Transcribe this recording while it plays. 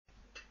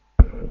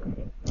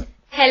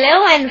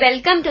Hello and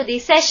welcome to the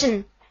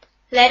session.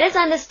 Let us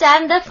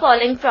understand the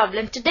following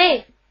problem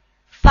today.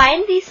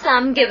 Find the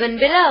sum given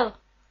below.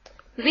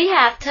 We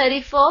have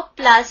 34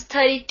 plus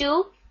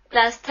 32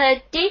 plus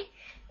 30,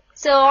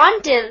 so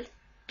on till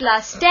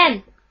plus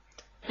 10.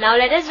 Now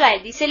let us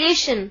write the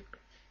solution.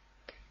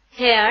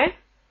 Here,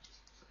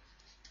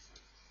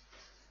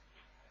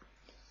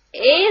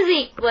 A is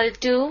equal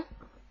to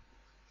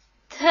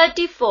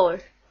 34.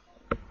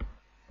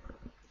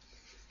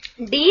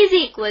 D is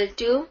equal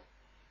to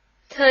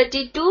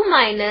 32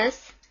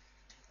 minus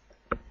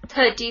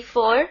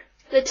 34,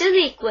 which is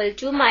equal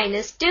to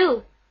minus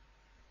 2.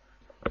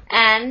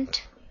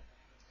 And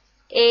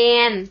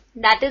An,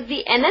 that is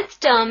the nth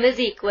term, is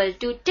equal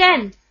to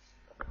 10.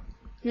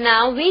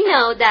 Now we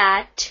know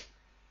that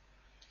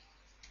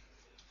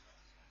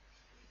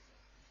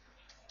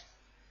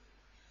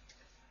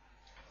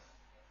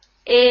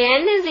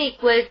An is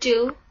equal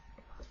to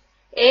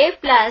A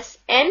plus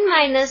n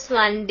minus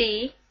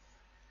 1d.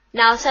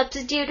 Now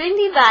substituting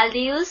the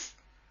values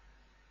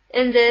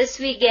in this,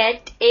 we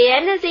get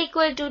An is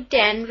equal to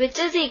 10, which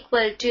is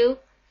equal to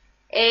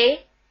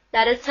A,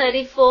 that is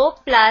 34,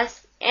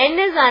 plus n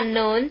is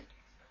unknown,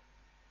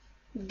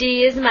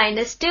 d is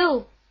minus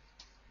 2.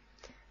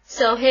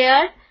 So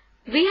here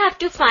we have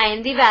to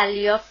find the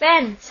value of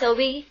n. So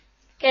we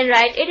can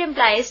write it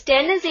implies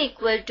 10 is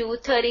equal to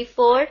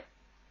 34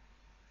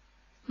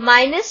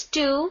 minus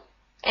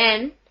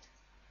 2n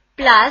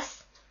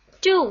plus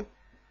 2,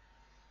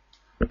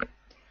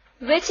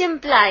 which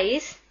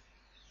implies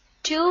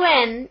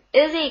 2n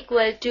is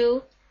equal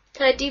to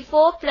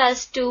 34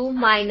 plus 2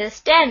 minus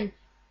 10,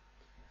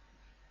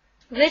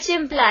 which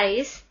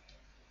implies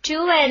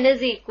 2n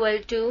is equal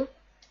to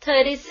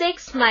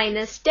 36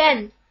 minus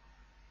 10,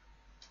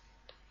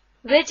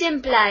 which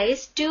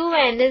implies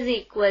 2n is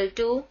equal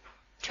to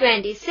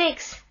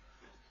 26,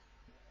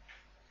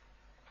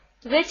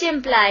 which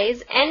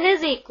implies n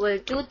is equal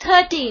to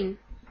 13.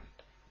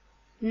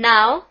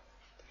 Now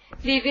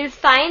we will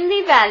find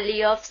the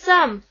value of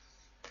sum.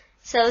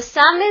 So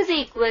sum is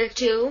equal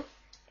to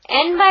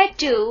n by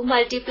 2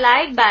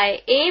 multiplied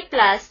by a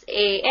plus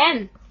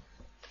an.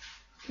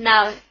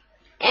 Now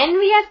n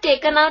we have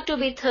taken out to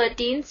be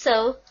 13,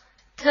 so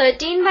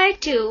 13 by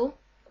 2,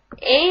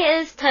 a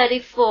is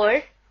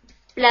 34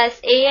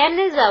 plus an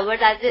is our,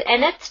 that the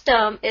nth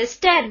term is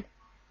 10.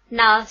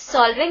 Now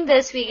solving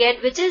this we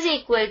get, which is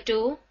equal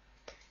to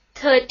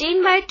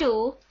 13 by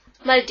 2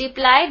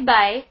 multiplied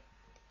by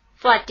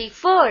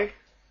 44.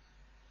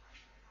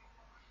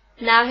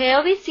 Now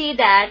here we see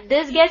that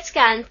this gets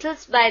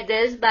cancelled by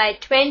this by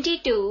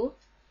 22.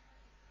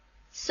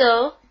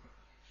 So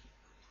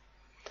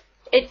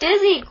it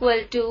is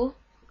equal to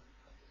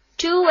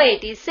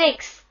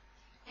 286.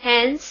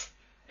 Hence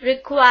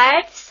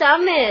required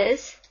sum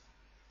is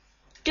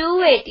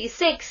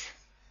 286.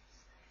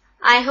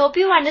 I hope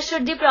you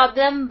understood the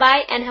problem.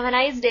 Bye and have a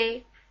nice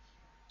day.